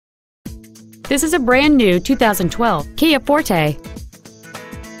This is a brand new 2012 Kia Forte.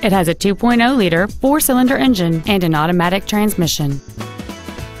 It has a 2.0-liter four-cylinder engine and an automatic transmission.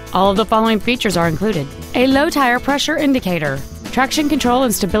 All of the following features are included: a low tire pressure indicator, traction control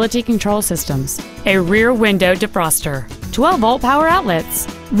and stability control systems, a rear window defroster, 12-volt power outlets,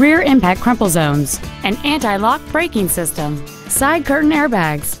 rear impact crumple zones, an anti-lock braking system, side curtain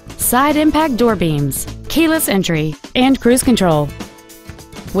airbags, side impact door beams, keyless entry, and cruise control.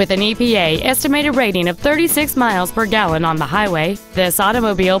 With an EPA estimated rating of 36 miles per gallon on the highway, this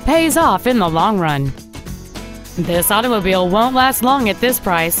automobile pays off in the long run. This automobile won't last long at this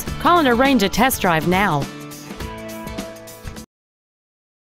price. Call and arrange a test drive now.